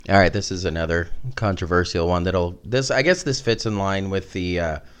All right, this is another controversial one I guess this fits in line with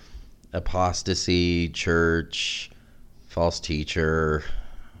the apostasy, church, false teacher.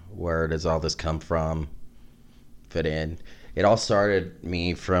 Where does all this come from? Fit in. It all started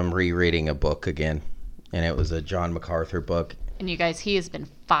me from rereading a book again, and it was a John MacArthur book. And you guys, he has been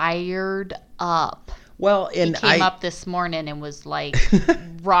fired up. Well, and he came up this morning and was like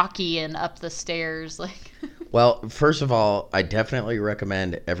Rocky and up the stairs, like. Well, first of all, I definitely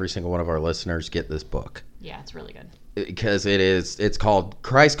recommend every single one of our listeners get this book. Yeah, it's really good. Because it's called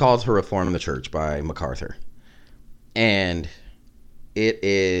Christ Calls to Reform the Church by MacArthur. And it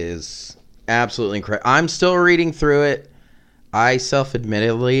is absolutely incredible. I'm still reading through it. I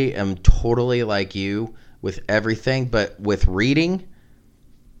self-admittedly am totally like you with everything, but with reading,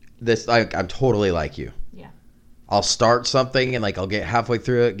 I'm totally like you. I'll start something and I'll get halfway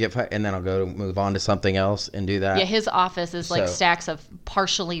through it, and then I'll go to move on to something else and do that. Yeah, his office is like stacks of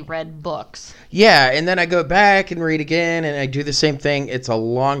partially read books. Yeah, and then I go back and read again, and I do the same thing. It's a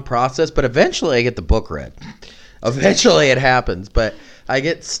long process, but eventually I get the book read. Eventually it happens, but I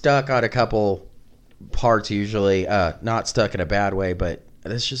get stuck on a couple parts usually. Not stuck in a bad way, but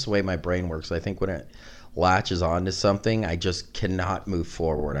that's just the way my brain works. I think when it latches onto something, I just cannot move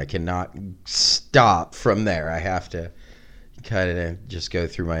forward. I cannot stop from there. I have to kind of just go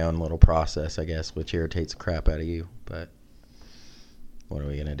through my own little process, I guess, which irritates the crap out of you. But what are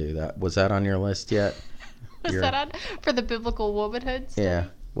we gonna do? Was that on your list yet? Was that on for the biblical womanhood study? Yeah.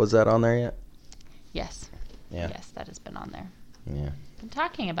 Was that on there yet? Yes. Yeah. Yes, that has been on there. Yeah. I'm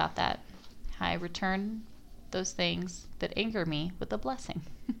talking about that. I return those things that anger me with a blessing.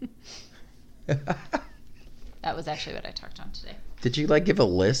 That was actually what I talked on today. Did you give a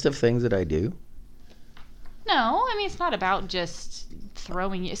list of things that I do? No, I mean, it's not about just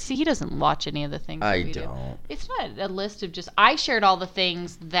throwing you. See, he doesn't watch any of the things that we do. It's not a list of just, I shared all the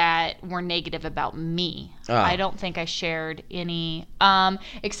things that were negative about me. Oh. I don't think I shared any,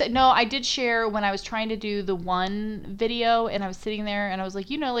 except, no, I did share when I was trying to do the one video and I was sitting there and I was like,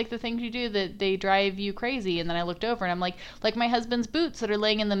 the things you do that they drive you crazy. And then I looked over and I'm like my husband's boots that are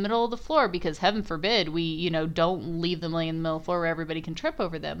laying in the middle of the floor because heaven forbid we, don't leave them laying in the middle of the floor where everybody can trip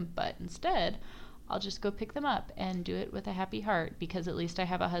over them. But instead, I'll just go pick them up and do it with a happy heart because at least I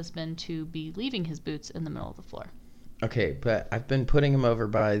have a husband to be leaving his boots in the middle of the floor. Okay, but I've been putting him over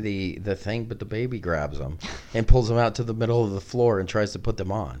by the thing, but the baby grabs them and pulls them out to the middle of the floor and tries to put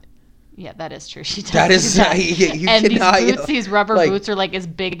them on. Yeah, that is true. She does. That is that. You and cannot, these boots, these rubber boots are as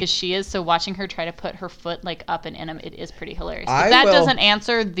big as she is. So watching her try to put her foot up and in them, it is pretty hilarious. But that doesn't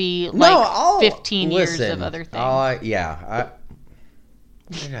answer the 15 years of other things.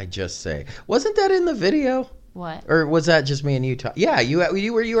 What did I just say? Wasn't that in the video? What? Or was that just me and you talking? Yeah,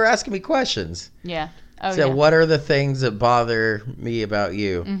 you were asking me questions. Yeah. What are the things that bother me about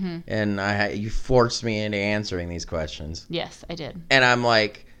you? Mm-hmm. And you forced me into answering these questions. Yes, I did. And I'm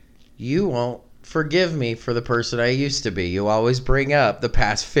like, you won't forgive me for the person I used to be. You always bring up the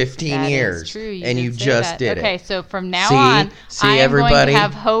past 15 years. That is true. And you just did it. Okay, so from now on, I am going to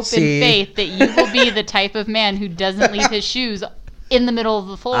have hope and faith that you will be the type of man who doesn't leave his shoes in the middle of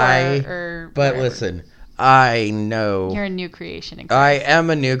the floor. But wherever. Listen, I know. You're a new creation in Christ. I am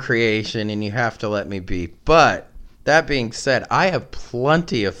a new creation, and you have to let me be. But that being said, I have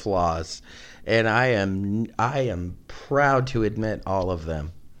plenty of flaws, and I am proud to admit all of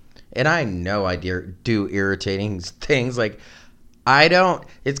them. And I know I do irritating things. It's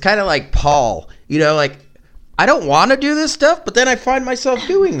kind of like Paul. I don't want to do this stuff, but then I find myself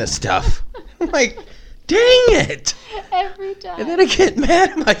doing this stuff. I'm like, dang it. Every time. And then I get mad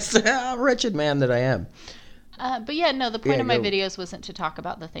at myself, wretched man that I am. But yeah, no, the point of my videos wasn't to talk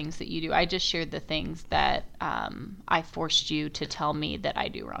about the things that you do. I just shared the things that I forced you to tell me that I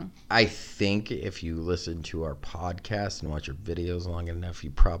do wrong. I think if you listen to our podcast and watch your videos long enough,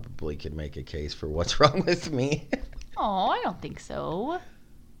 you probably could make a case for what's wrong with me. Oh, I don't think so.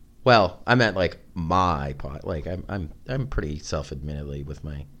 Well, I meant my pod. I'm pretty self-admittedly with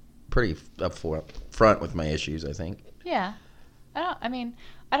my pretty up front with my issues, I think. Yeah.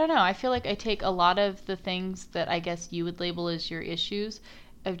 I don't know. I feel like I take a lot of the things that I guess you would label as your issues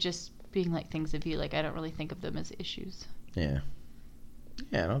of just being things of you. I don't really think of them as issues. Yeah.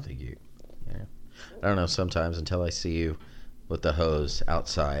 Yeah, I don't think you. Yeah. I don't know sometimes until I see you with the hose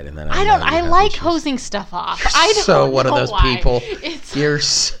outside and then I like issues. Hosing stuff off. I don't so one know of those why. people. You're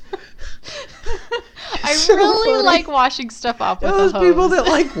I really like washing stuff off with a hose. Those people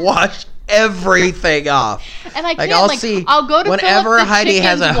that wash everything off. And I can't, I'll go to whenever fill up the Heidi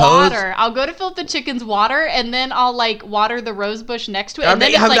chicken's has a water. hose. I'll go to fill up the chicken's water, and then I'll, water the rose bush next to it, and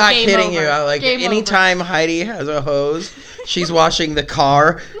then I'm it's not game kidding over. you. Anytime Heidi has a hose, she's washing the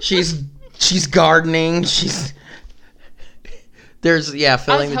car. She's gardening. Filling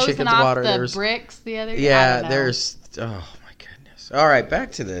the chicken's water. There's bricks the other day. Yeah, there's. Oh my goodness. All right,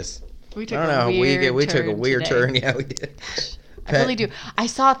 back to this. We took a weird turn. Yeah, we did. I really do. I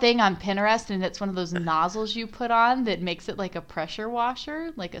saw a thing on Pinterest, and it's one of those nozzles you put on that makes it like a pressure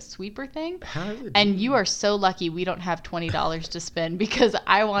washer, like a sweeper thing. And you are so lucky we don't have $20 to spend, because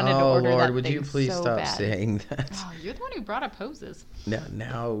I wanted to order that thing so bad. Oh, Lord, would you please stop saying that? Oh, you're the one who brought up hoses.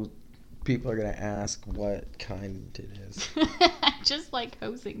 Now people are going to ask what kind it is. I just like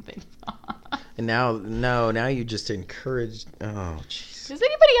hosing things on. And now you just encouraged. Oh, jeez. Does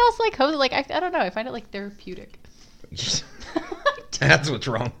anybody else like hosing? I don't know. I find it therapeutic. That's what's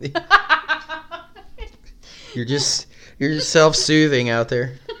wrong with you. You're just self-soothing out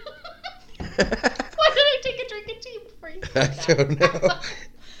there. Why did I take a drink of tea before you said that? I don't know.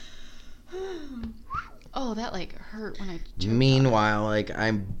 Oh, that hurt when I choked. Meanwhile,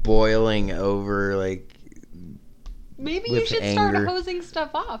 I'm boiling over maybe you should start hosing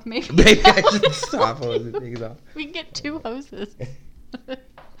stuff off. Maybe I should stop hosing things off. We can get 2 hoses.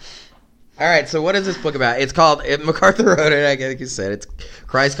 All right, so what is this book about? It's called, MacArthur wrote it, I think you said. It's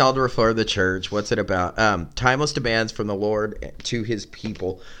Christ Called to Reform the Church. What's it about? Timeless demands from the Lord to his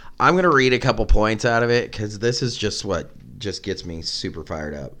people. I'm going to read a couple points out of it, because this is just what just gets me super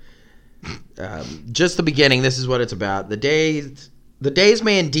fired up. Just the beginning, this is what it's about. The days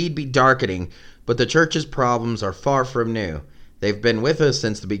may indeed be darkening, but the church's problems are far from new. They've been with us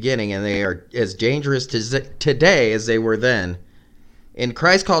since the beginning, and they are as dangerous today as they were then. In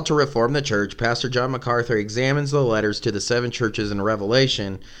Christ Called to Reform the Church, Pastor John MacArthur examines the letters to the 7 churches in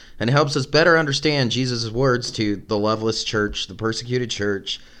Revelation and helps us better understand Jesus' words to the loveless church, the persecuted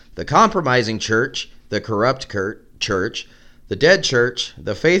church, the compromising church, the corrupt church, the dead church,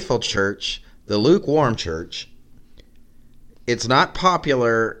 the faithful church, the lukewarm church. It's not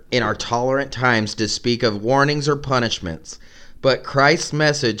popular in our tolerant times to speak of warnings or punishments, but Christ's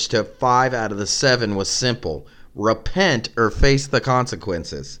message to 5 out of the 7 was simple: repent or face the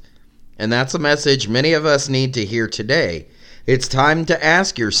consequences. And that's a message many of us need to hear today. It's time to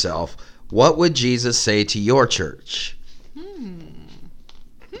ask yourself, what would Jesus say to your church?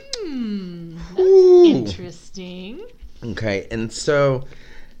 That's interesting. Okay, and so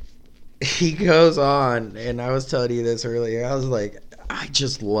he goes on, and I was telling you this earlier. I was like, I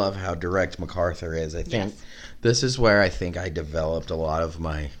just love how direct MacArthur is. I think this is where I think I developed a lot of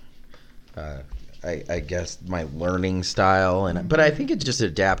my I guess my learning style, but I think it's just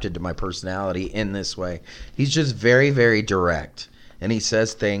adapted to my personality in this way. He's just very, very direct, and he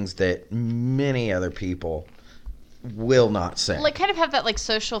says things that many other people will not say. Kind of have that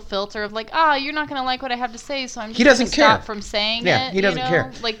social filter of you're not gonna like what I have to say, so I'm just gonna stop from saying it. Yeah, he doesn't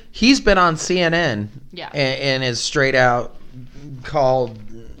care. He's been on CNN, and is straight out called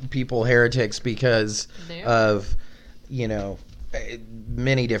people heretics because of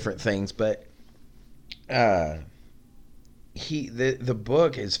many different things, but. The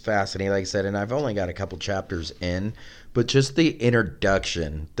book is fascinating, like I said, and I've only got a couple chapters in, but just the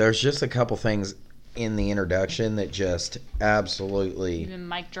introduction, there's just a couple things in the introduction that just absolutely... You've been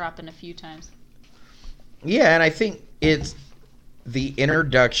mic dropping a few times. Yeah, and I think it's the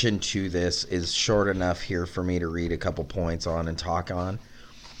introduction to this is short enough here for me to read a couple points on and talk on,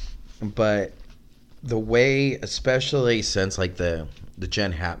 but the way, especially since the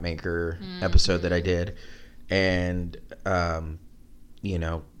Jen Hatmaker episode that I did, and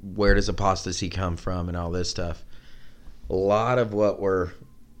where does apostasy come from and all this stuff, a lot of what we're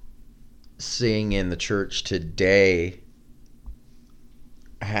seeing in the church today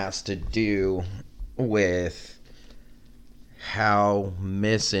has to do with how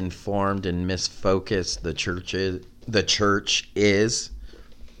misinformed and misfocused the church is,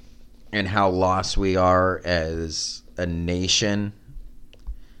 and how lost we are as a nation.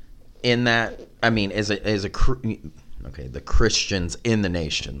 In that, the Christians in the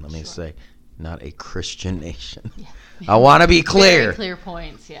nation. Let me say, not a Christian nation. Yeah. I want to be clear. Very clear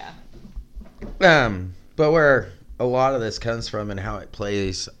points, yeah. But where a lot of this comes from and how it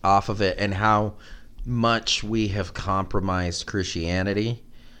plays off of it, and how much we have compromised Christianity,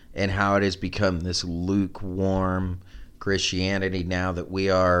 and how it has become this lukewarm Christianity now that we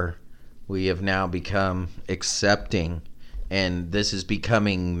have now become accepting. And this is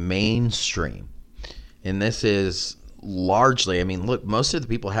becoming mainstream. And this is largely, look, most of the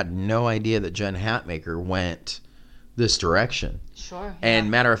people had no idea that Jen Hatmaker went this direction. Sure. Yeah. And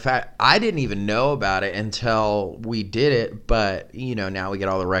matter of fact, I didn't even know about it until we did it, but now we get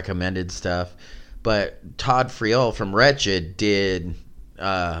all the recommended stuff. But Todd Friel from Wretched did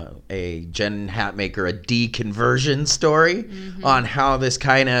a Jen Hatmaker, a deconversion story on how this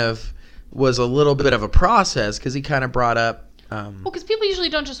kind of was a little bit of a process, because he kind of brought up because people usually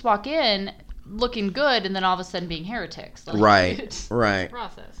don't just walk in looking good and then all of a sudden being heretics. Right.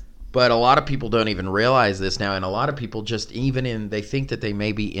 Process. But a lot of people don't even realize this now, and a lot of people just they think that they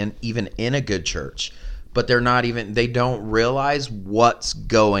may be even in a good church, but they don't realize what's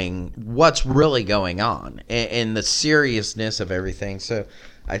really going on and the seriousness of everything. So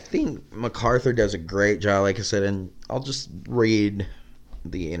I think MacArthur does a great job, like I said, and I'll just read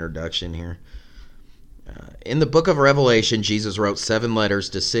the introduction here. In the book of Revelation, Jesus wrote 7 letters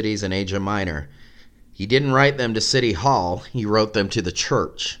to cities in Asia Minor. He didn't write them to City Hall. He wrote them to the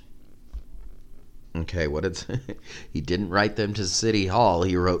church. Okay, he didn't write them to City Hall.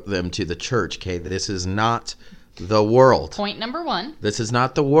 He wrote them to the church. Okay, this is not the world. Point number 1. This is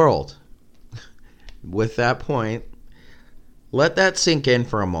not the world. With that point, let that sink in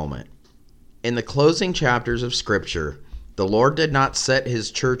for a moment. In the closing chapters of Scripture, the Lord did not set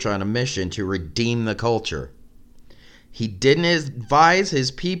his church on a mission to redeem the culture. He didn't advise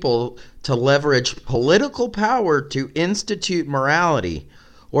his people to leverage political power to institute morality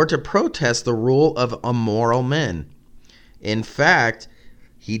or to protest the rule of immoral men. In fact,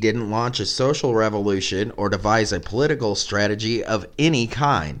 he didn't launch a social revolution or devise a political strategy of any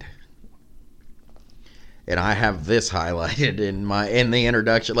kind. And I have this highlighted in the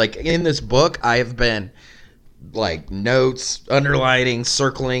introduction. Like in this book, I have been like notes, underlining,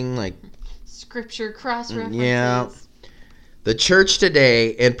 circling, like scripture cross-references. Yeah. The church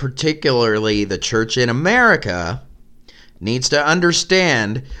today, and particularly the church in America, needs to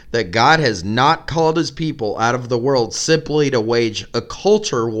understand that God has not called his people out of the world simply to wage a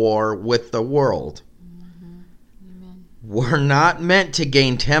culture war with the world. Amen. We're not meant to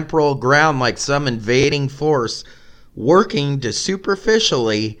gain temporal ground like some invading force working to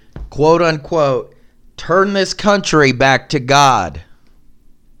superficially, quote unquote, turn this country back to God.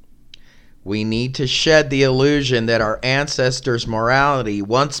 We need to shed the illusion that our ancestors' morality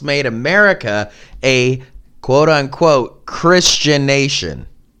once made America a quote-unquote Christian nation.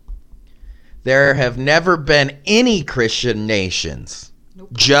 There have never been any Christian nations. Nope.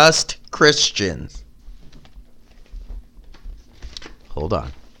 Just Christians. Hold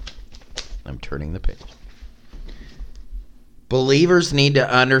on. I'm turning the page. Believers need to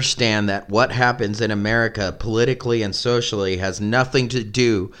understand that what happens in America politically and socially has nothing to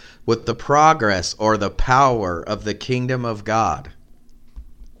do with the progress or the power of the kingdom of God.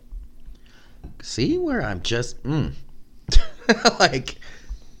 See where I'm just like,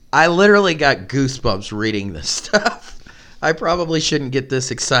 I literally got goosebumps reading this stuff. I probably shouldn't get this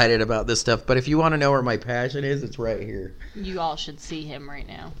excited about this stuff, but if you want to know where my passion is, it's right here. You all should see him right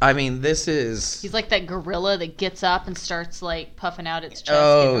now. I mean, he's like that gorilla that gets up and starts like puffing out its chest.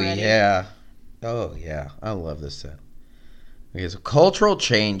 Oh yeah. I love this set. Okay, so cultural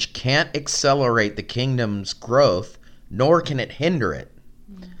change can't accelerate the kingdom's growth, nor can it hinder it.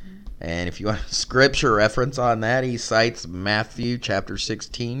 And if you want a scripture reference on that, he cites Matthew chapter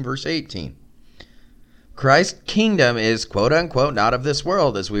 16, verse 18. Christ's kingdom is, quote unquote, not of this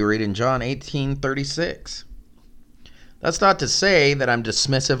world, as we read in John 18:36. That's not to say that I'm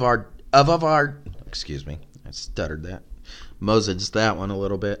dismissive of our excuse me, I stuttered that. Moseyed that one a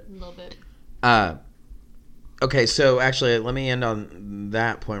little bit. A little bit. Okay, so actually, let me end on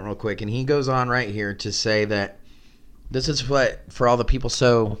that point real quick. And he goes on right here to say that this is what, for all the people,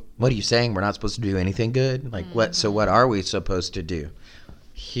 so what are you saying? We're not supposed to do anything good? Like, what? So what are we supposed to do?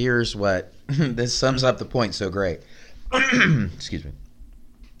 Here's what, this sums up the point so great. Excuse me.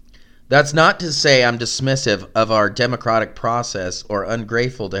 That's not to say I'm dismissive of our democratic process or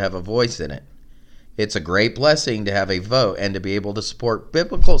ungrateful to have a voice in it. It's a great blessing to have a vote and to be able to support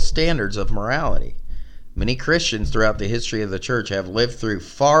biblical standards of morality. Many Christians throughout the history of the church have lived through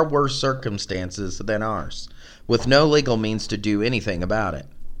far worse circumstances than ours, with no legal means to do anything about it.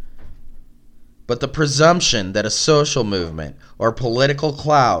 But the presumption that a social movement or political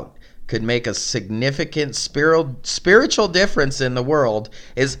clout could make a significant spiritual difference in the world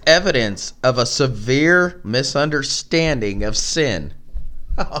is evidence of a severe misunderstanding of sin.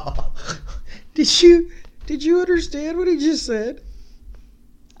 Oh, did you understand what he just said?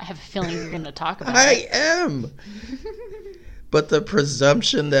 I have a feeling you're going to talk about it. I am. But the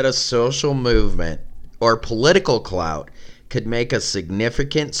presumption that a social movement or political clout could make a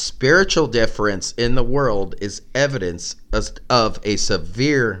significant spiritual difference in the world is evidence of a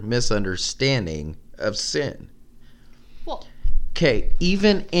severe misunderstanding of sin. Okay,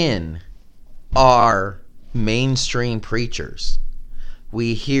 even in our mainstream preachers,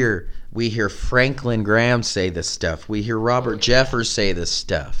 we hear Franklin Graham say this stuff. We hear Robert Jeffers say this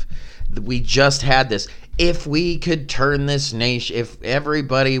stuff. We just had this. If we could turn this nation, if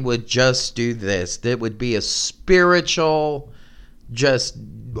everybody would just do this, that would be a spiritual just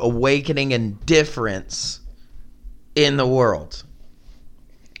awakening and difference in the world.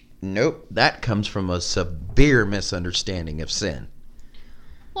 Nope, that comes from a severe misunderstanding of sin.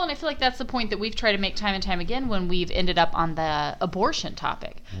 Well, and I feel like that's the point that we've tried to make time and time again when we've ended up on the abortion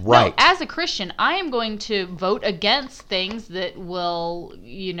topic. Right. No, as a Christian, I am going to vote against things that will,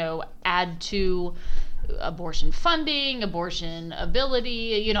 add to abortion funding, abortion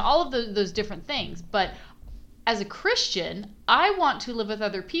ability, all of those different things. But as a Christian, I want to live with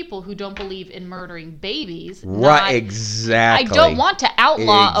other people who don't believe in murdering babies. Right, exactly. I don't want to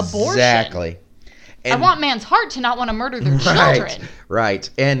outlaw abortion. Exactly. I want man's heart to not want to murder their children. Right.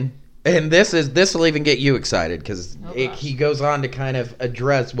 And this will even get you excited because he goes on to kind of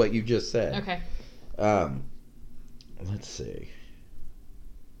address what you just said. Okay. Let's see.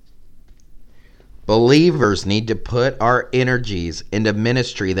 Believers need to put our energies into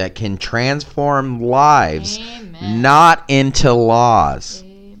ministry that can transform lives, Amen. Not into laws.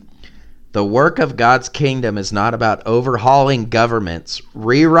 Amen. The work of God's kingdom is not about overhauling governments,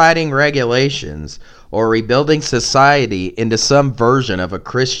 rewriting regulations, or rebuilding society into some version of a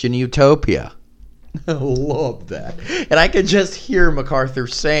Christian utopia. I love that. And I could just hear MacArthur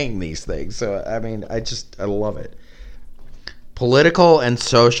saying these things. So, I love it. Political and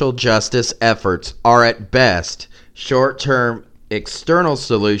social justice efforts are at best short-term external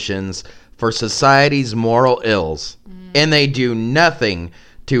solutions for society's moral ills, and they do nothing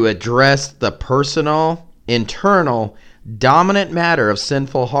to address the personal, internal, dominant matter of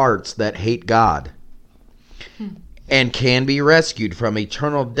sinful hearts that hate God and can be rescued from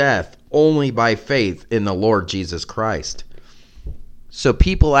eternal death only by faith in the Lord Jesus Christ. So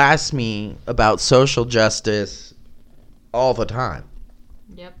people ask me about social justice all the time.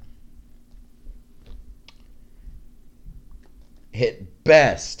 Yep. At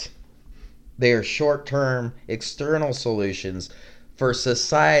best, they are short-term external solutions for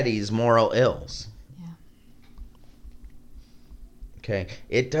society's moral ills. Yeah. Okay?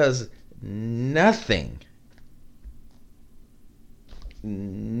 It does nothing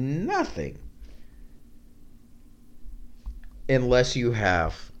unless you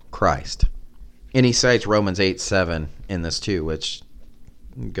have Christ. And he cites Romans 8:7 in this too, which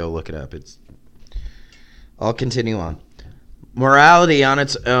go look it up. I'll continue on. Morality on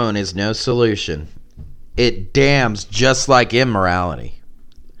its own is no solution. It damns just like immorality.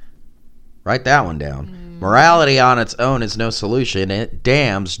 Write that one down. Morality on its own is no solution. It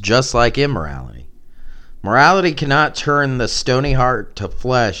damns just like immorality. Morality cannot turn the stony heart to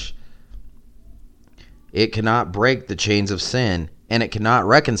flesh. It cannot break the chains of sin, and it cannot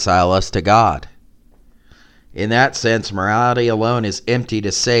reconcile us to God. In that sense, morality alone is empty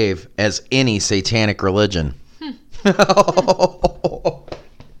to save as any satanic religion.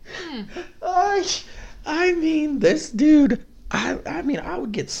 This dude, I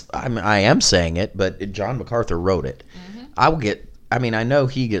am saying it, but John MacArthur wrote it. Mm-hmm. I know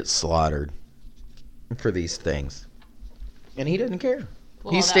he gets slaughtered for these things. And he doesn't care.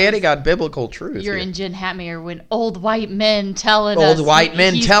 Well, he's standing on biblical truth. You're in Jen Hatmaker when old white men telling us. Old white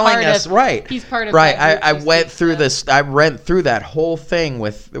men telling us, right. He's part of right. I went through this. I went through that whole thing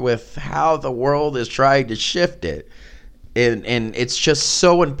with how the world is trying to shift it. And it's just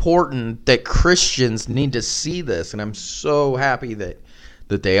so important that Christians need to see this. And I'm so happy that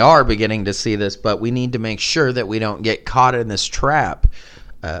they are beginning to see this. But we need to make sure that we don't get caught in this trap.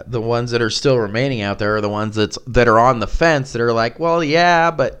 The ones that are still remaining out there are the ones that are on the fence that are like, well,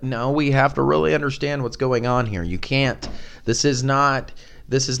 yeah, but no, we have to really understand what's going on here. You can't. This is not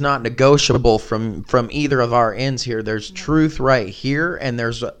negotiable from either of our ends here. There's truth right here, and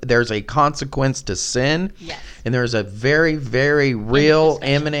there's a consequence to sin, yes. And there's a very, very real,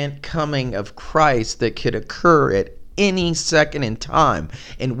 imminent coming of Christ that could occur at any second in time,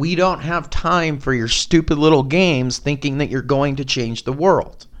 and we don't have time for your stupid little games thinking that you're going to change the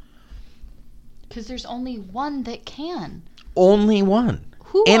world. Because there's only one that can. Only one.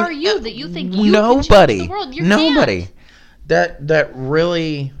 Who are you that you think you can change the world? You nobody. Can't. That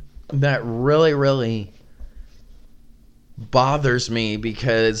really bothers me,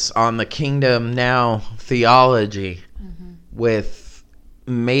 because on the Kingdom Now theology, mm-hmm. with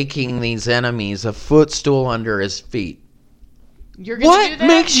making these enemies a footstool under his feet. You're gonna do that? What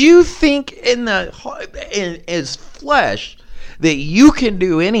makes you think in his flesh that you can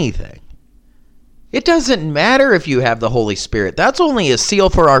do anything? It doesn't matter if you have the Holy Spirit. That's only a seal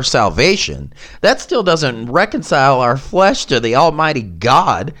for our salvation. That still doesn't reconcile our flesh to the Almighty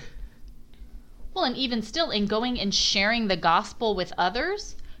God. Well, and even still, in going and sharing the gospel with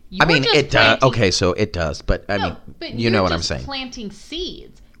others, it does. Okay, so it does, but you know what I'm saying. Planting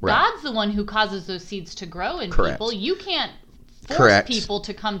seeds. Right. God's the one who causes those seeds to grow in Correct. people. You can't force people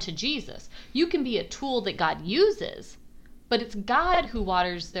to come to Jesus. You can be a tool that God uses. But it's God who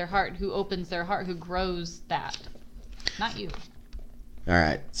waters their heart, who opens their heart, who grows that. Not you. All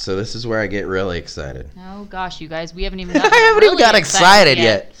right. So this is where I get really excited. Oh, gosh, you guys. We haven't even got excited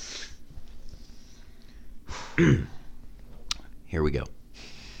yet. Here we go.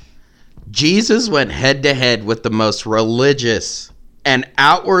 Jesus went head to head with the most religious and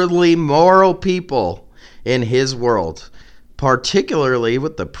outwardly moral people in his world, particularly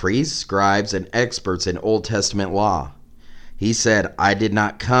with the priests, scribes, and experts in Old Testament law. He said, I did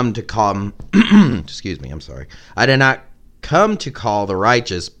not come to call I did not come to call the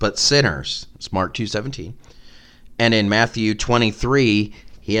righteous, but sinners. It's Mark 2:17. And in Matthew 23,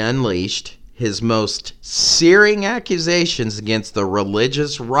 he unleashed his most searing accusations against the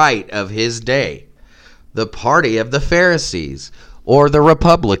religious right of his day, the party of the Pharisees, or the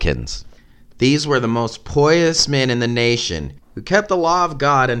Republicans. These were the most pious men in the nation who kept the law of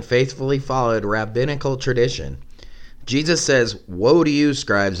God and faithfully followed rabbinical tradition. Jesus says, woe to you,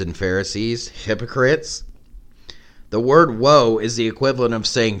 scribes and Pharisees, hypocrites. The word woe is the equivalent of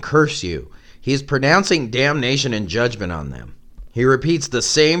saying curse you. He's pronouncing damnation and judgment on them. He repeats the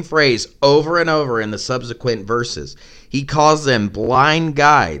same phrase over and over in the subsequent verses. He calls them blind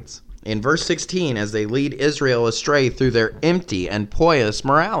guides in verse 16 as they lead Israel astray through their empty and pious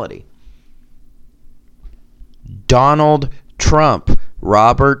morality. Donald Trump,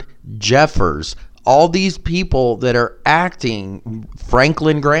 Robert Jeffers, all these people that are acting,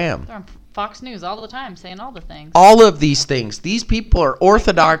 Franklin Graham. They're on Fox News all the time saying all the things. All of these things. These people are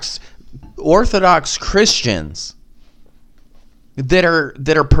Orthodox Christians that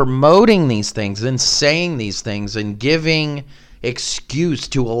are promoting these things and saying these things and giving excuse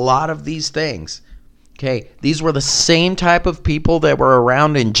to a lot of these things. Okay, these were the same type of people that were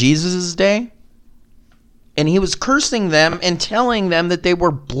around in Jesus' day. And he was cursing them and telling them that they were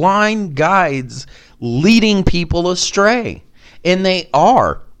blind guides leading people astray. And they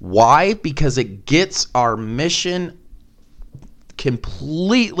are. Why? Because it gets our mission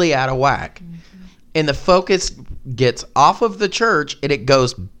completely out of whack. Mm-hmm. And the focus gets off of the church and it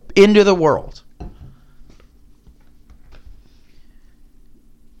goes into the world. All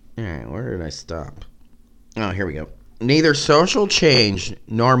right, where did I stop? Oh, here we go. Neither social change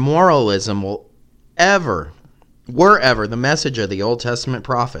nor moralism were ever the message of the Old Testament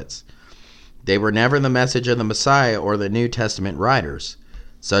prophets. They were never the message of the Messiah or the New Testament writers.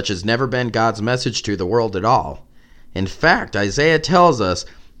 Such has never been God's message to the world at all. In fact, Isaiah tells us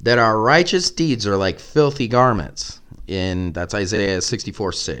that our righteous deeds are like filthy garments. That's Isaiah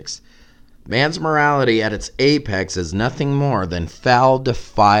 64:6. Man's morality at its apex is nothing more than foul,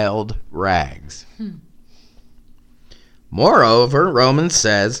 defiled rags. Moreover, Romans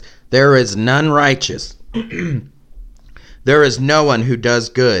says, there is none righteous. There is no one who does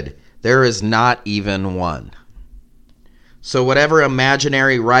good. There is not even one. So whatever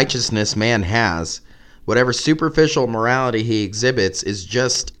imaginary righteousness man has, whatever superficial morality he exhibits is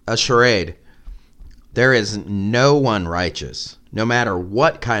just a charade. There is no one righteous, no matter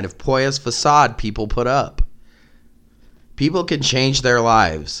what kind of pious facade people put up. People can change their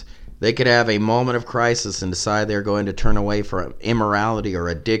lives. They could have a moment of crisis and decide they're going to turn away from immorality or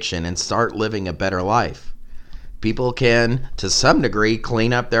addiction and start living a better life. People can, to some degree,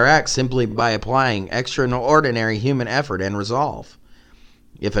 clean up their act simply by applying extraordinary human effort and resolve.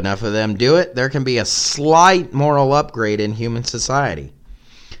 If enough of them do it, there can be a slight moral upgrade in human society.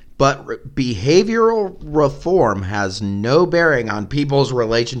 But behavioral reform has no bearing on people's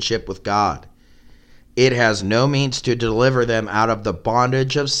relationship with God. It has no means to deliver them out of the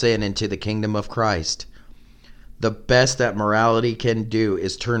bondage of sin into the kingdom of Christ. The best that morality can do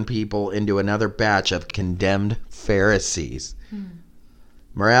is turn people into another batch of condemned Pharisees.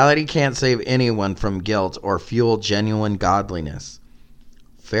 Morality can't save anyone from guilt or fuel genuine godliness.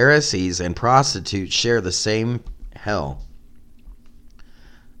 Pharisees and prostitutes share the same hell.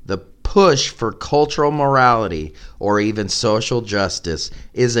 The push for cultural morality or even social justice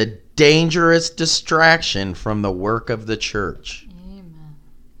is a dangerous distraction from the work of the church. Amen.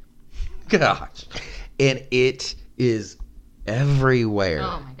 Gosh. And it is everywhere.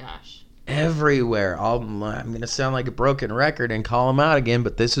 Oh my gosh. everywhere. I'm going to sound like a broken record and call them out again,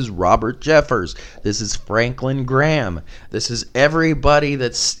 but this is Robert Jeffers. This is Franklin Graham. This is everybody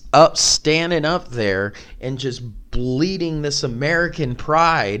that's standing up there and just bleeding this American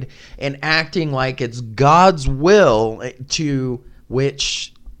pride and acting like it's God's will, to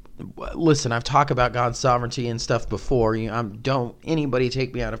which, listen, I've talked about God's sovereignty and stuff before. Don't anybody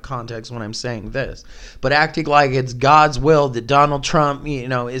take me out of context when I'm saying this. But acting like it's God's will that Donald Trump,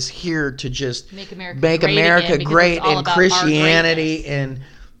 is here to just make America great and Christianity. And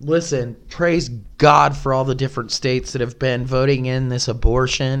listen, praise God for all the different states that have been voting in these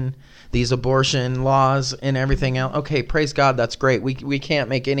abortion laws and everything else. Okay, praise God, that's great. We can't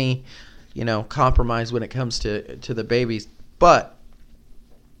make any, compromise when it comes to the babies. But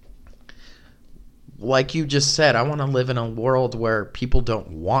like you just said, I want to live in a world where people don't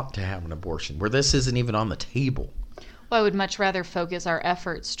want to have an abortion, where this isn't even on the table. Well, I would much rather focus our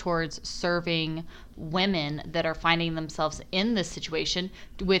efforts towards serving women that are finding themselves in this situation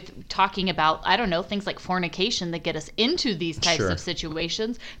with talking about, I don't know, things like fornication that get us into these types of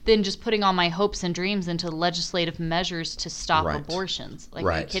situations than just putting all my hopes and dreams into legislative measures to stop abortions. Like,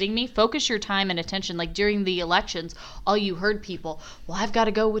 are you kidding me? Focus your time and attention. Like during the elections, all you heard people, well, I've got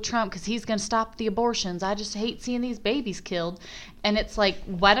to go with Trump because he's going to stop the abortions. I just hate seeing these babies killed. And it's like,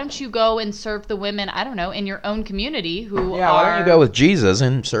 why don't you go and serve the women, I don't know, in your own community who are... why don't you go with Jesus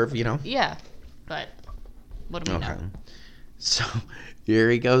and serve, Yeah, but what do we know? So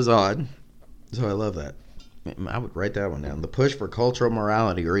here he goes on. So I love that. I would write that one down. The push for cultural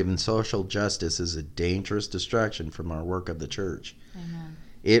morality or even social justice is a dangerous distraction from our work of the church. Amen.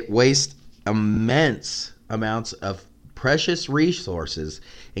 It wastes immense amounts of precious resources,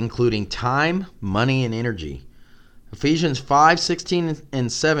 including time, money, and energy. Ephesians 5:16 and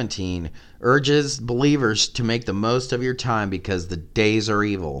 17 urges believers to make the most of your time because the days are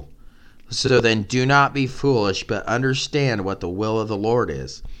evil. So then do not be foolish, but understand what the will of the Lord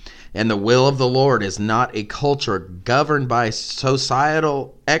is. And the will of the Lord is not a culture governed by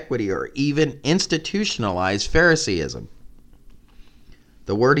societal equity or even institutionalized Phariseeism.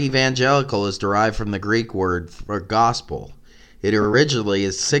 The word evangelical is derived from the Greek word for gospel. It originally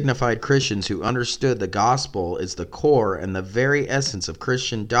signified Christians who understood the gospel is the core and the very essence of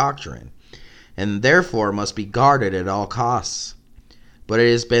Christian doctrine, and therefore must be guarded at all costs. But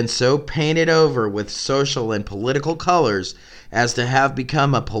it has been so painted over with social and political colors as to have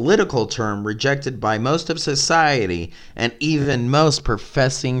become a political term rejected by most of society and even most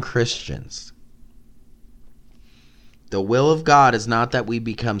professing Christians. The will of God is not that we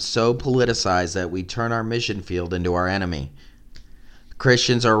become so politicized that we turn our mission field into our enemy.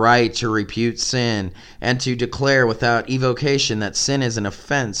 Christians are right to repute sin and to declare without equivocation that sin is an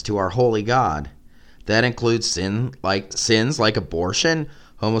offense to our holy God. That includes sins like abortion,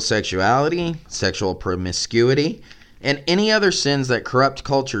 homosexuality, sexual promiscuity, and any other sins that corrupt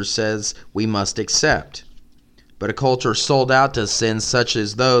culture says we must accept. But a culture sold out to sins such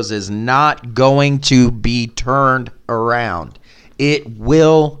as those is not going to be turned around. It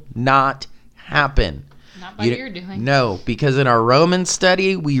will not happen. Not by you're doing. No, because in our Roman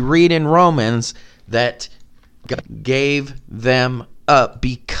study, we read in Romans that God gave them up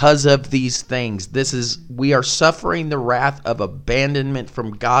because of these things. We are suffering the wrath of abandonment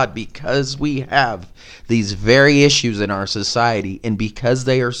from God because we have these very issues in our society, and because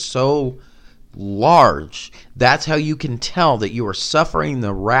they are so large, that's how you can tell that you are suffering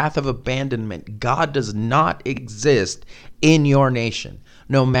the wrath of abandonment. God does not exist in your nation.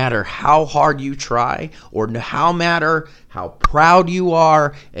 No matter how hard you try, or no matter how proud you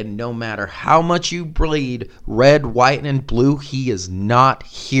are, and no matter how much you bleed red, white, and blue, he is not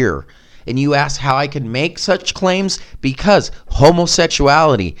here. And you ask how I can make such claims? Because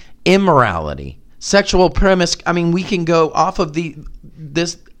homosexuality, immorality, sexual promiscuity, we can go off of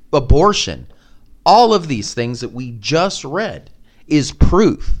this abortion. All of these things that we just read is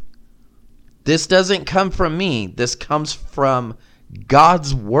proof. This doesn't come from me. This comes from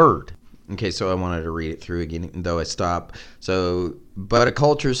God's word. Okay, so I wanted to read it through again, though I stopped. So, but a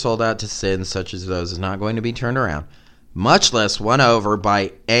culture sold out to sins such as those is not going to be turned around, much less won over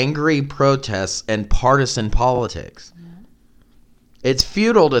by angry protests and partisan politics. It's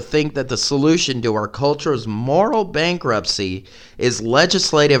futile to think that the solution to our culture's moral bankruptcy is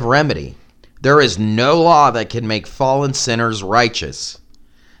legislative remedy. There is no law that can make fallen sinners righteous.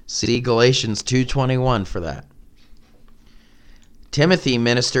 See Galatians 2:21 for that. Timothy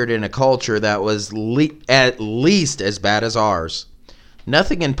ministered in a culture that was at least as bad as ours.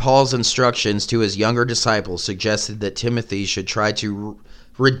 Nothing in Paul's instructions to his younger disciples suggested that Timothy should try to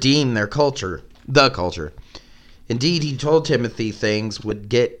redeem the culture. Indeed, he told Timothy things would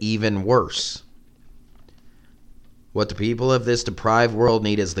get even worse. What the people of this deprived world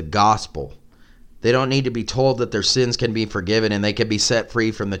need is the gospel. They don't need to be told that their sins can be forgiven and they can be set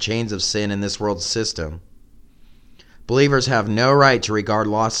free from the chains of sin in this world's system. Believers have no right to regard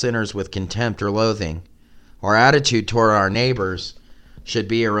lost sinners with contempt or loathing. Our attitude toward our neighbors should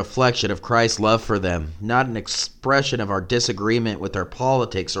be a reflection of Christ's love for them, not an expression of our disagreement with their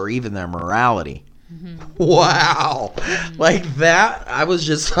politics or even their morality. Mm-hmm. Wow. Like that, I was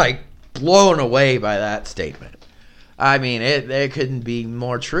just like blown away by that statement. I mean, it couldn't be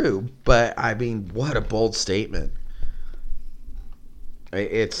more true, but I mean, what a bold statement.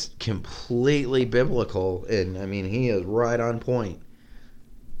 It's completely biblical, and I mean, he is right on point.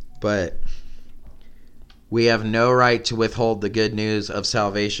 But we have no right to withhold the good news of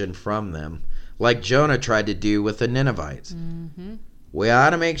salvation from them, like Jonah tried to do with the Ninevites. Mm-hmm. We ought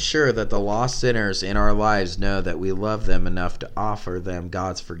to make sure that the lost sinners in our lives know that we love them enough to offer them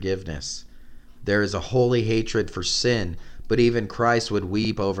God's forgiveness. There is a holy hatred for sin, but even Christ would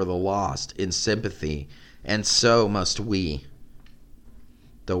weep over the lost in sympathy, and so must we.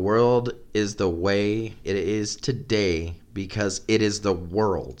 The world is the way it is today because it is the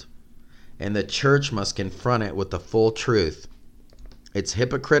world, and the church must confront it with the full truth. It's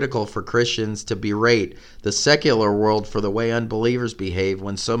hypocritical for Christians to berate the secular world for the way unbelievers behave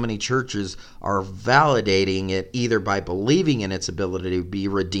when so many churches are validating it either by believing in its ability to be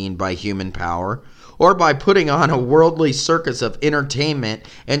redeemed by human power or by putting on a worldly circus of entertainment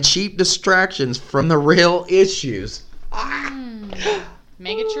and cheap distractions from the real issues.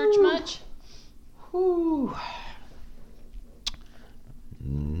 Mega church much? Whew.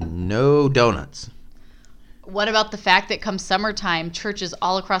 No donuts. What about the fact that come summertime, churches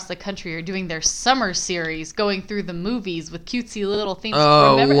all across the country are doing their summer series, going through the movies with cutesy little things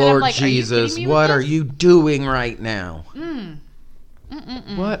to remember? Lord like, Jesus, what are you doing right now?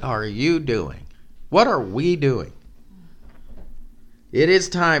 What are you doing? What are we doing? It is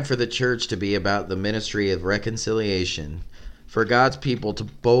time for the church to be about the ministry of reconciliation, for God's people to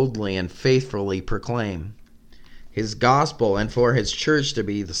boldly and faithfully proclaim His gospel, and for His church to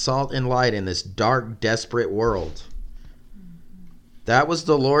be the salt and light in this dark, desperate world. That was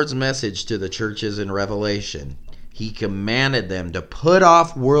the Lord's message to the churches in Revelation. He commanded them to put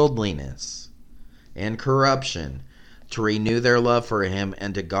off worldliness and corruption, to renew their love for Him,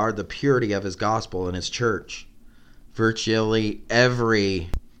 and to guard the purity of His gospel and His church. Virtually every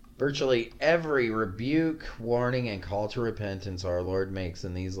rebuke, warning, and call to repentance our Lord makes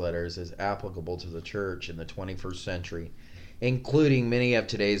in these letters is applicable to the church in the 21st century, including many of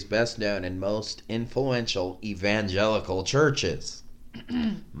today's best known and most influential evangelical churches.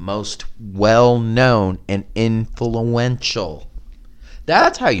 Most well known and influential.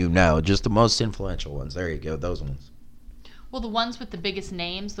 That's how you know, just the most influential ones. There you go, those ones. Well, the ones with the biggest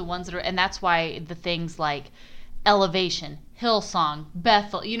names, the ones that are, and that's why the things like Elevation, Hillsong,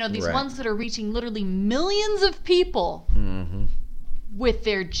 Bethel, these right. ones that are reaching literally millions of people mm-hmm. with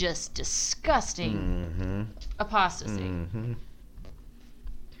their just disgusting mm-hmm. apostasy. Mm-hmm.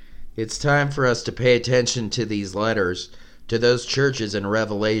 It's time for us to pay attention to these letters, to those churches in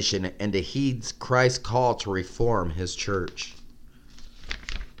Revelation, and to heed Christ's call to reform His church.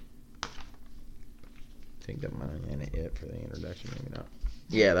 I think that might have been it for the introduction, maybe not.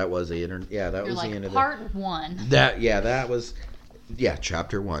 Yeah, that was the that was the end of part 1. That was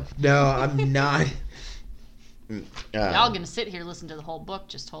chapter 1. No, I'm not. Y'all gonna sit here listen to the whole book?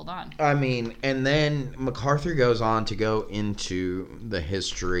 Just hold on. I mean, and then MacArthur goes on to go into the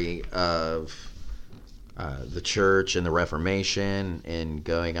history of the church and the Reformation, and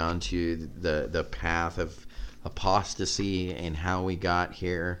going on to the path of apostasy and how we got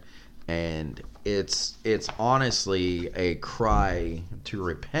here. And it's honestly a cry to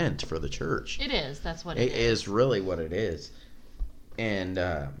repent for the church. It is. That's what it is. It is really what it is. And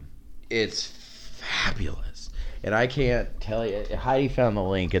it's fabulous. And I can't tell you. Heidi found the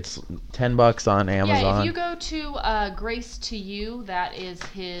link. It's $10 on Amazon. Yeah, if you go to Grace to You, that is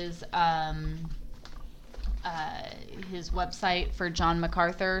his website for John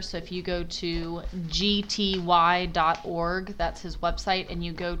MacArthur. So if you go to gty.org, that's his website, and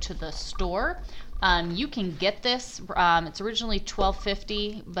you go to the store, you can get this. It's originally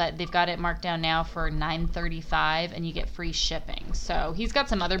 $12.50, but they've got it marked down now for $9.35, and you get free shipping. So he's got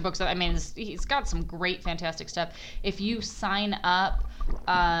some other books. I mean, he's got some great, fantastic stuff. If you sign up,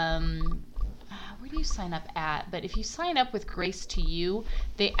 where do you sign up at? But if you sign up with Grace to You,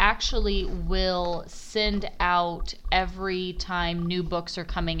 they actually will send out every time new books are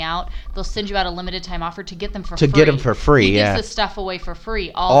coming out. They'll send you out a limited time offer to get them for free. To get them for free, he yeah. gives the stuff away for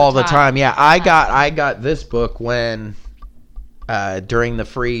free all the time. Yeah, I got this book when during the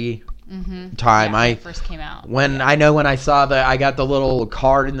free time. When it first came out. When I saw I got the little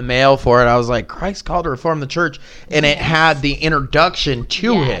card in the mail for it, I was like, Christ Called to Reform the Church, and it had the introduction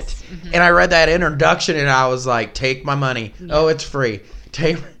to it. Mm-hmm. And I read that introduction and I was like, take my money. Yeah. Oh, it's free.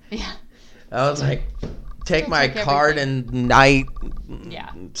 I was like, take my card and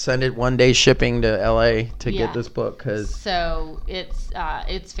send it 1 day shipping to LA to get this book. So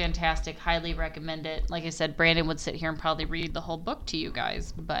it's fantastic. Highly recommend it. Like I said, Brandon would sit here and probably read the whole book to you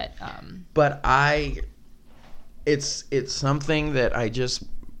guys, but it's something that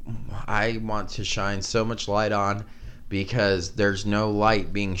I want to shine so much light on, because there's no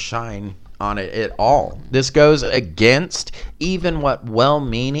light being shined on it at all. This goes against even what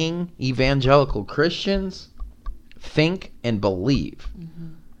well-meaning evangelical Christians think and believe.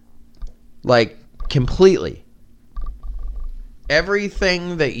 Like, completely.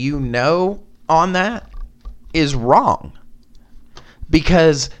 Everything that you know on that is wrong,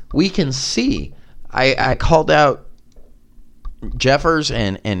 because we can see. I called out Jeffers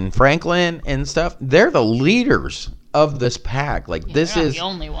and Franklin and stuff. They're the leaders of this pack. Like, this they're not is the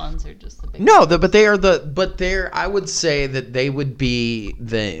only ones. They're just the big but they're I would say that they would be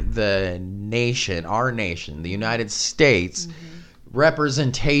the nation, our nation, the United States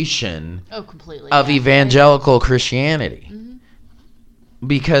representation completely of evangelical Christianity.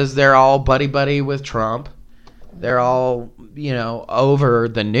 Because they're all buddy with Trump. They're all, over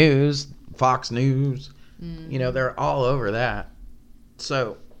the news, Fox News. They're all over that.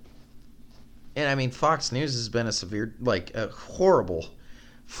 So, and I mean, Fox News has been a horrible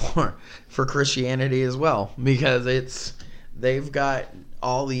for Christianity as well, because they've got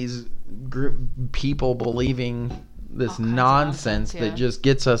all these people believing this nonsense that just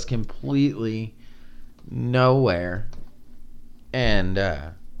gets us completely nowhere. And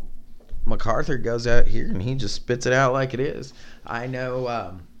MacArthur goes out here and he just spits it out like it is. I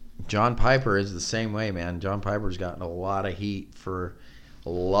know John Piper is the same way, man. John Piper's gotten a lot of heat for a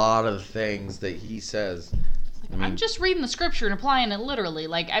lot of things that he says. I'm just reading the scripture and applying it literally.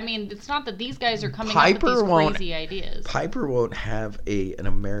 It's not that these guys are coming up with these crazy ideas. Piper won't have an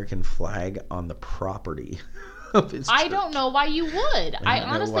American flag on the property of his church. I don't know why you would. I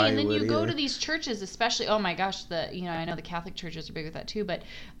honestly, and then you go to these churches, especially, oh my gosh, I know the Catholic churches are big with that too, but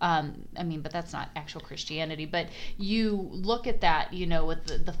but that's not actual Christianity. But you look at that,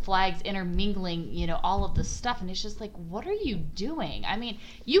 with the flags intermingling, all of the stuff, and it's just like, what are you doing? I mean,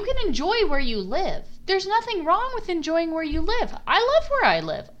 you can enjoy where you live. There's nothing wrong with enjoying where you live. I love where I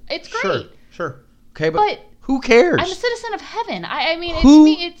live. It's great. Sure. Okay, but who cares? I'm a citizen of heaven.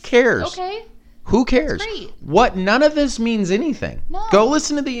 Who cares? Okay. Who cares? None of this means anything. No. Go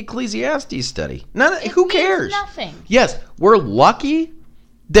listen to the Ecclesiastes study. Who cares? Nothing. Yes, we're lucky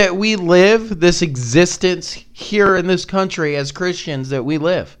that we live this existence here in this country as Christians, that we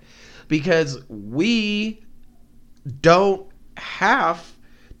live, because we don't have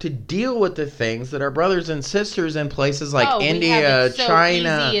to deal with the things that our brothers and sisters in places like India,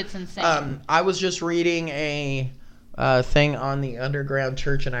 China. Easy, it's insane. I was just reading a thing on the underground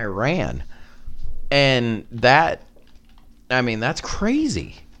church in Iran. And that's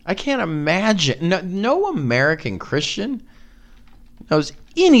crazy. I can't imagine. No American Christian knows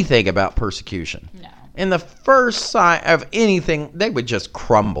anything about persecution. No. And the first sign of anything, they would just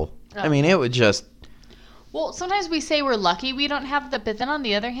crumble. Oh. It would just... Well, sometimes we say we're lucky we don't have but then on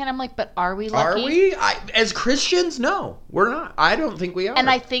the other hand, I'm like, but are we lucky? Are we? As Christians, no, we're not. I don't think we are. And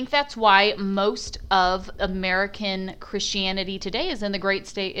I think that's why most of American Christianity today is in the great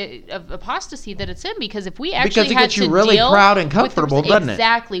state of apostasy that it's in, because if we actually had to deal... Because it gets you really proud and comfortable, doesn't it?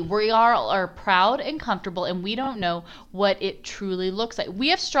 Exactly. We are proud and comfortable, and we don't know what it truly looks like. We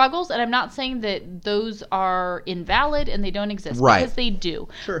have struggles, and I'm not saying that those are invalid and they don't exist, because they do.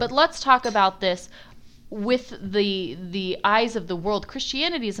 Sure. But let's talk about this. With the eyes of the world,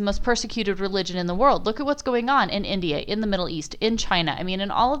 Christianity is the most persecuted religion in the world. Look at what's going on in India, in the Middle East, in China. In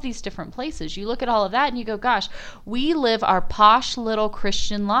all of these different places. You look at all of that and you go, gosh, we live our posh little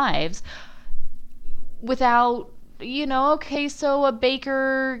Christian lives without, so a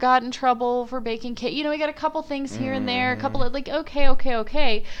baker got in trouble for baking cake. We got a couple things here and there, a couple of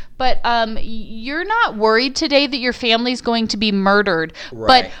okay. But you're not worried today that your family's going to be murdered.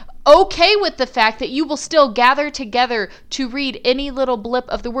 Right. But okay with the fact that you will still gather together to read any little blip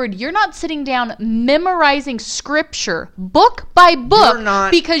of the word. You're not sitting down memorizing scripture book by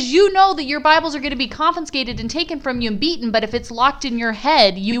book because you know that your Bibles are going to be confiscated and taken from you and beaten, but if it's locked in your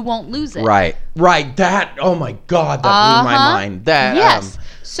head, you won't lose it. Right. That, oh my God, that blew my mind. That, yes.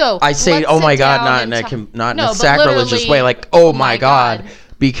 So I say, oh my God, not in a sacrilegious way, like, oh my God.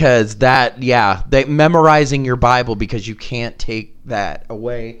 Because that memorizing your Bible because you can't take that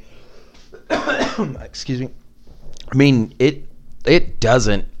away. Excuse me. I mean, it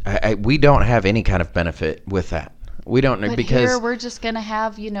doesn't. We don't have any kind of benefit with that. We don't know but because here we're just gonna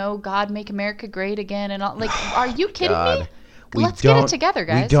have God make America great again and all. Like, are you kidding me? Let's get it together,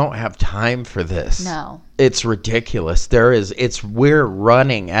 guys. We don't have time for this. No, it's ridiculous. We're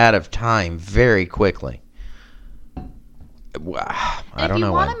running out of time very quickly. I don't know. If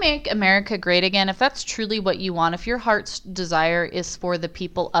you want to make America great again, if that's truly what you want, if your heart's desire is for the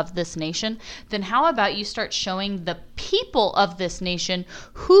people of this nation, then how about you start showing the people of this nation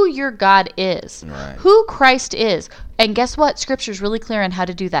who your God is, who Christ is. And guess what? Scripture's really clear on how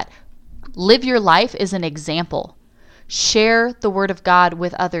to do that. Live your life as an example. Share the word of God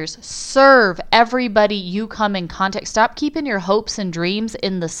with others. Serve everybody you come in contact. Stop keeping your hopes and dreams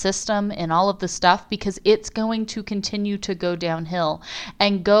in the system and all of the stuff because it's going to continue to go downhill.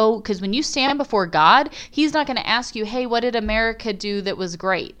 And because when you stand before God, he's not going to ask you, hey, what did America do that was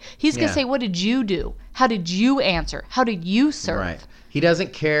great? He's going to say, what did you do? How did you answer? How did you serve? Right. He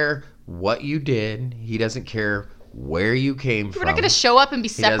doesn't care what you did. He doesn't care where you came from. We're not going to show up and be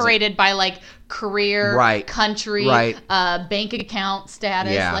separated by like career, country, bank account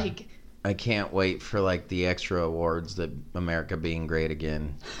status. Yeah. Like, I can't wait for like the extra awards that America being great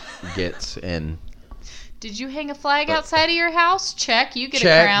again gets. And did you hang a flag outside of your house? Check. You get a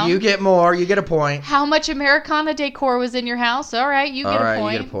crown. You get more. You get a point. How much Americana decor was in your house? All right, you get a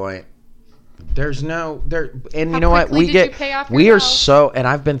point. You get a point. There's no there, and you know what we are so, and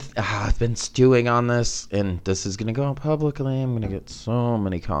I've been stewing on this, and this is gonna go out publicly. I'm gonna get so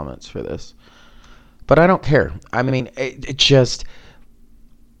many comments for this, but I don't care. I mean, it just,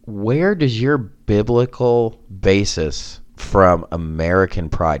 where does your biblical basis from American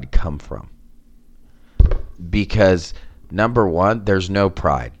pride come from? Because number one, there's no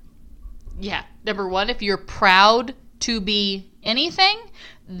pride. Yeah, number one, if you're proud to be anything,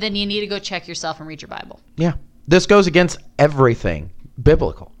 then you need to go check yourself and read your Bible. Yeah. This goes against everything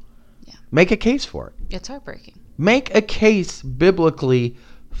biblical. Yeah. Make a case for it. It's heartbreaking. Make a case biblically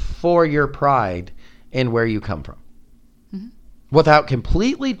for your pride and where you come from. Mm-hmm. Without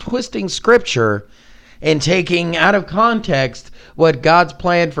completely twisting scripture and taking out of context what God's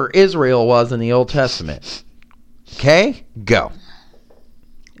plan for Israel was in the Old Testament. Okay? Go.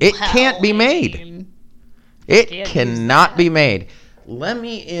 It can't be made. It cannot be made. Let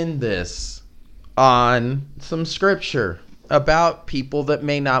me end this on some scripture about people that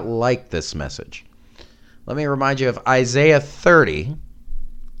may not like this message. Let me remind you of Isaiah 30.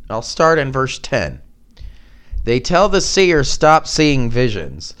 I'll start in verse 10. They tell the seer, stop seeing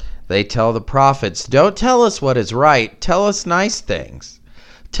visions. They tell the prophets, don't tell us what is right. Tell us nice things.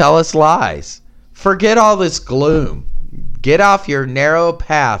 Tell us lies. Forget all this gloom. Get off your narrow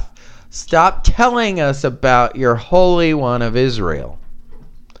path. Stop telling us about your Holy One of Israel.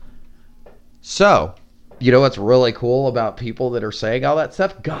 So, you know what's really cool about people that are saying all that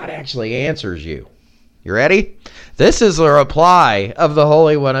stuff? God actually answers you. You ready? This is the reply of the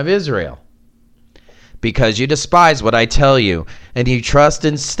Holy One of Israel. Because you despise what I tell you, and you trust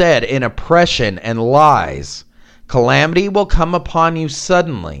instead in oppression and lies, calamity will come upon you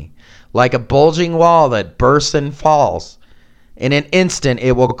suddenly, like a bulging wall that bursts and falls. In an instant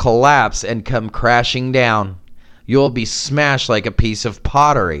it will collapse and come crashing down. You will be smashed like a piece of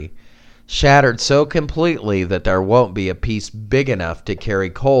pottery, shattered so completely that there won't be a piece big enough to carry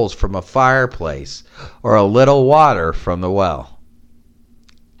coals from a fireplace or a little water from the well.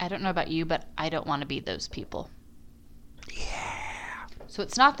 I don't know about you, but I don't want to be those people. Yeah. So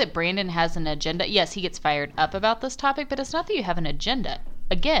it's not that Brandon has an agenda. Yes, he gets fired up about this topic, but it's not that you have an agenda.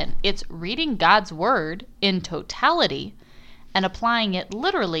 Again, it's reading God's word in totality and applying it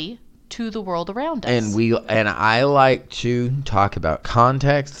literally to the world around us. And I like to talk about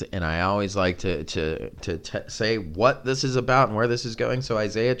context, and I always like to say what this is about and where this is going. So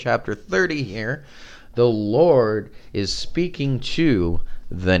Isaiah chapter 30 here, the Lord is speaking to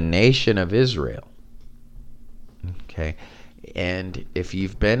the nation of Israel. Okay. And if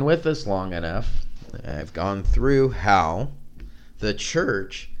you've been with us long enough, I've gone through how the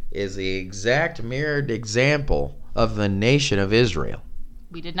church is the exact mirrored example of the nation of Israel.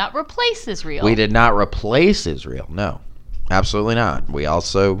 We did not replace Israel. We did not replace Israel, no. Absolutely not. We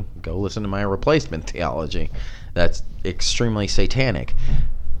also go listen to my replacement theology. That's extremely satanic.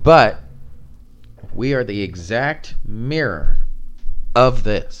 But we are the exact mirror of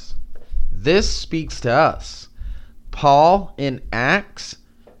this. This speaks to us. Paul in Acts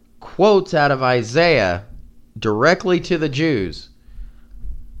quotes out of Isaiah directly to the Jews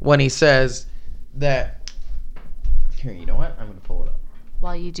when he says that... Here, you know what? I'm going to pull it up.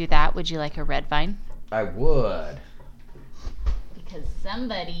 While you do that, would you like a red vine? I would. Because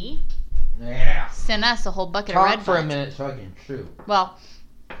somebody sent us a whole bucket of red vines. Talk for a minute so I can chew. Well,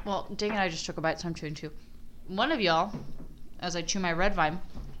 Ding and I just took a bite, so I'm chewing too. One of y'all, as I chew my red vine,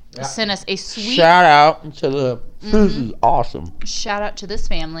 sent us a sweet... Shout out to the... This is awesome. Shout out to this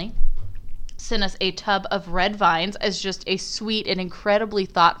family. Sent us a tub of red vines as just a sweet and incredibly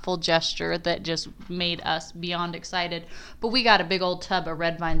thoughtful gesture that just made us beyond excited. But we got a big old tub of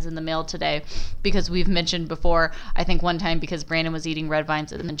red vines in the mail today because we've mentioned before, I think one time because Brandon was eating red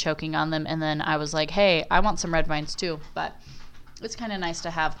vines and then choking on them, and then I was like, hey, I want some red vines too. But it's kind of nice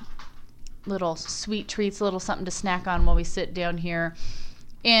to have little sweet treats, a little something to snack on while we sit down here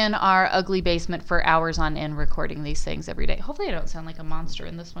in our ugly basement for hours on end recording these things every day. Hopefully I don't sound like a monster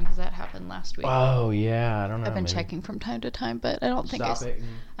in this one because that happened last week. Oh, yeah. I don't know. I've been checking from time to time, but I don't think I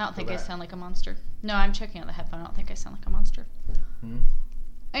sound like a monster. No, I'm checking on the headphone. I don't think I sound like a monster.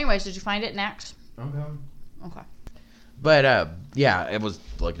 Anyways, did you find it in Acts? Okay. But, yeah, it was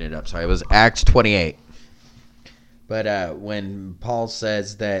looking it up. Sorry. It was Acts 28. But when Paul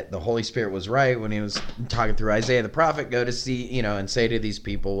says that the Holy Spirit was right when he was talking through Isaiah the prophet, go to see, and say to these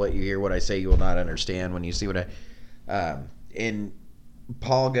people, what you hear, what I say, you will not understand. When you see what and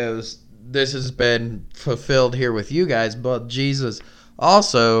Paul goes, this has been fulfilled here with you guys. But Jesus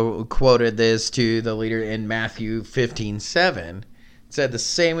also quoted this to the leader in Matthew 15:7. Said the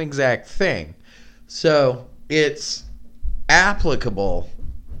same exact thing. So it's applicable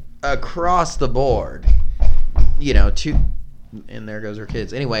across the board. And there goes our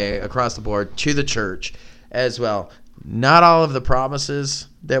kids. Anyway, across the board, to the church as well. Not all of the promises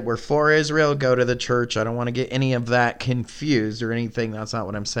that were for Israel go to the church. I don't want to get any of that confused or anything. That's not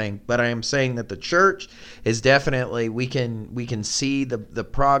what I'm saying. But I am saying that the church is definitely, we can see the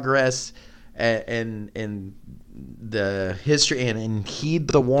progress and the history and heed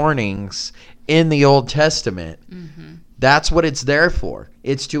the warnings in the Old Testament. Mm-hmm. That's what it's there for.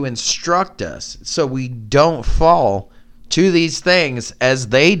 It's to instruct us so we don't fall to these things as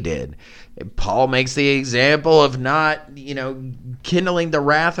they did. Paul makes the example of not, kindling the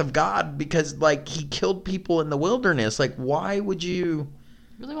wrath of God because, he killed people in the wilderness. Why would you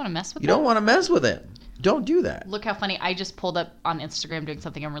really want to mess with him? You don't want to mess with him. Don't do that. Look how funny. I just pulled up on Instagram doing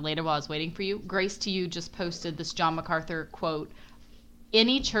something unrelated while I was waiting for you. Grace to You just posted this John MacArthur quote.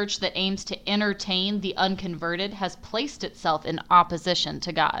 Any church that aims to entertain the unconverted has placed itself in opposition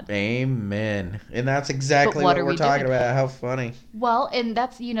to God. Amen. And that's exactly what we're talking about. How funny. Well, and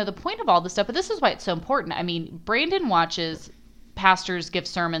that's, the point of all this stuff. But this is why it's so important. I mean, Brandon watches pastors give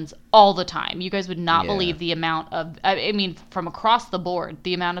sermons all the time. You guys would not believe the amount of, from across the board,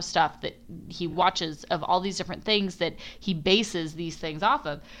 the amount of stuff that he watches of all these different things that he bases these things off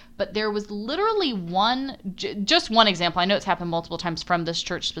of. But there was literally just one example. I know it's happened multiple times from this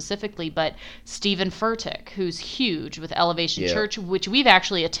church specifically, but Stephen Furtick, who's huge with Elevation Church, which we've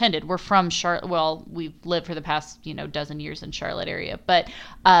actually attended. We're from Charlotte. Well, we've lived for the past, dozen years in Charlotte area. But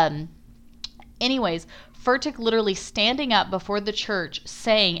anyways, Furtick literally standing up before the church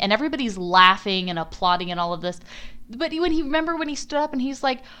saying, and everybody's laughing and applauding and all of this. But when he stood up and he's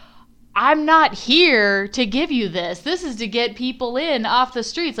like, I'm not here to give you this. This is to get people in off the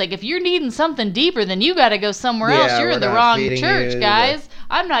streets. If you're needing something deeper, then you got to go somewhere else. You're in the wrong church, guys.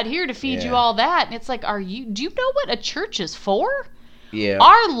 I'm not here to feed you all that. And it's do you know what a church is for? Yeah.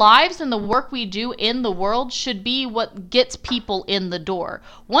 Our lives and the work we do in the world should be what gets people in the door.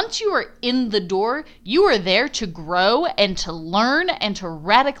 Once you are in the door, you are there to grow and to learn and to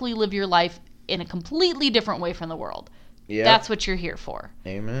radically live your life in a completely different way from the world. Yeah. That's what you're here for.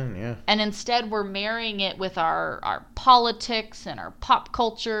 Amen, yeah. And instead we're marrying it with our politics and our pop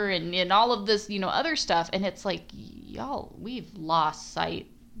culture and all of this, other stuff. And it's y'all, we've lost sight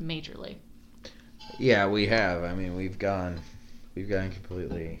majorly. Yeah, we have. We've gone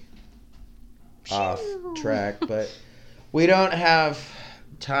completely off track, but we don't have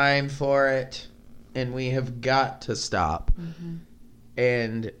time for it, and we have got to stop. Mm-hmm.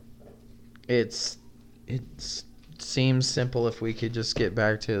 And it seems simple if we could just get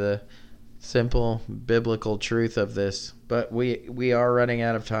back to the simple biblical truth of this, but we are running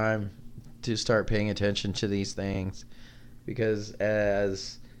out of time to start paying attention to these things because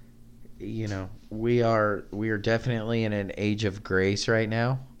as we are definitely in an age of grace right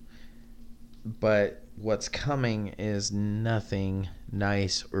now, but what's coming is nothing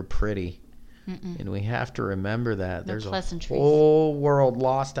nice or pretty. Mm-mm. And we have to remember that. There's a whole world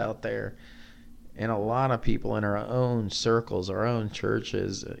lost out there, and a lot of people in our own circles, our own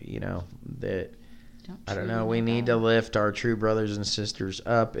churches, that I don't know. We need to lift our true brothers and sisters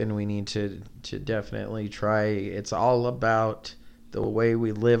up, and we need to definitely try. It's all about the way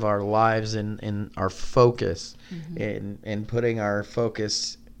we live our lives and our focus, mm-hmm. and putting our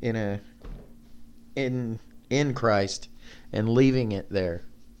focus in Christ and leaving it there,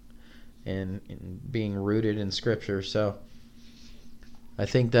 and being rooted in Scripture. So I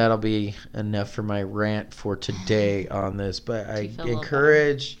think that'll be enough for my rant for today on this. But I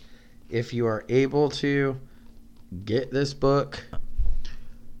encourage, if you are able to, get this book.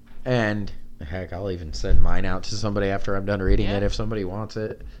 And heck, I'll even send mine out to somebody after I'm done reading it if somebody wants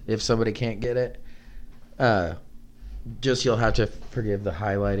it. If somebody can't get it, just you'll have to forgive the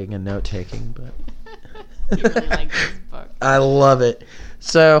highlighting and note taking. But you really like this book. I love it.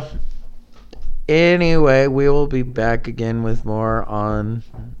 So anyway, we will be back again with more on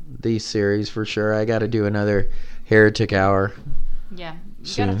these series for sure. I got to do another Heretic Hour. Yeah,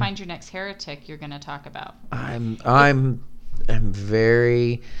 you got to find your next heretic you're going to talk about. I'm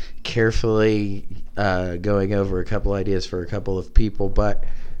very carefully going over a couple ideas for a couple of people, but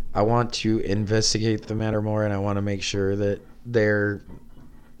I want to investigate the matter more, and I want to make sure that they're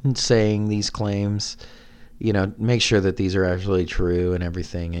saying these claims, make sure that these are actually true and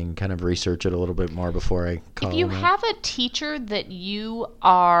everything, and kind of research it a little bit more before I call them. If you have a teacher that you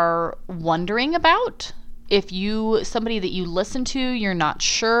are wondering about, if somebody that you listen to, you're not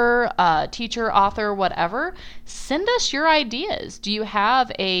sure, teacher, author, whatever, send us your ideas. Do you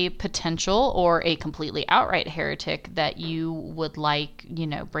have a potential or a completely outright heretic that you would like,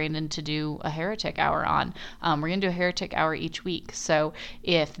 Brandon to do a Heretic Hour on? We're going to do a Heretic Hour each week. So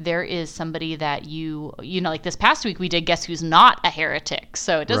if there is somebody that like this past week we did Guess Who's Not a Heretic.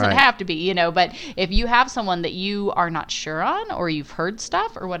 So it doesn't have to be, but if you have someone that you are not sure on, or you've heard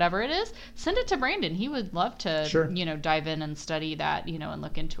stuff or whatever it is, send it to Brandon. He would love to, dive in and study that, and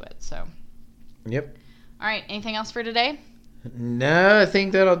look into it. So. Yep. All right. Anything else for today? No, I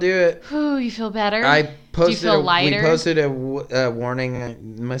think that'll do it. Ooh, you feel better? Do you feel lighter? We posted a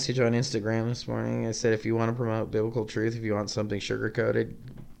warning message on Instagram this morning. I said, if you want to promote biblical truth, if you want something sugar-coated,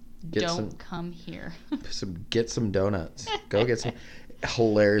 don't come here. Get some donuts. Go get some.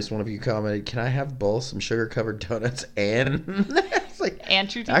 Hilarious. One of you commented, "Can I have both some sugar-covered donuts and?" It's like, and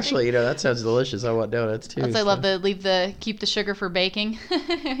true teaching? Actually, that sounds delicious. I want donuts too. I love keep the sugar for baking.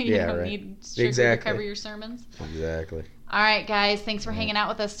 you don't need sugar to cover your sermons. Exactly. All right, guys. Thanks for hanging out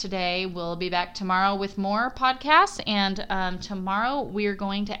with us today. We'll be back tomorrow with more podcasts, and tomorrow we're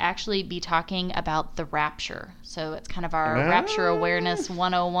going to actually be talking about the rapture. So it's kind of our Rapture Awareness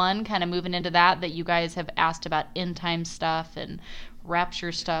 101, kind of moving into that you guys have asked about end time stuff and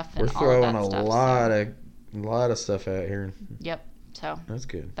rapture stuff and all of that stuff. We're throwing a lot of stuff out here. Yep. So that's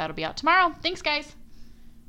good. That'll be out tomorrow. Thanks, guys.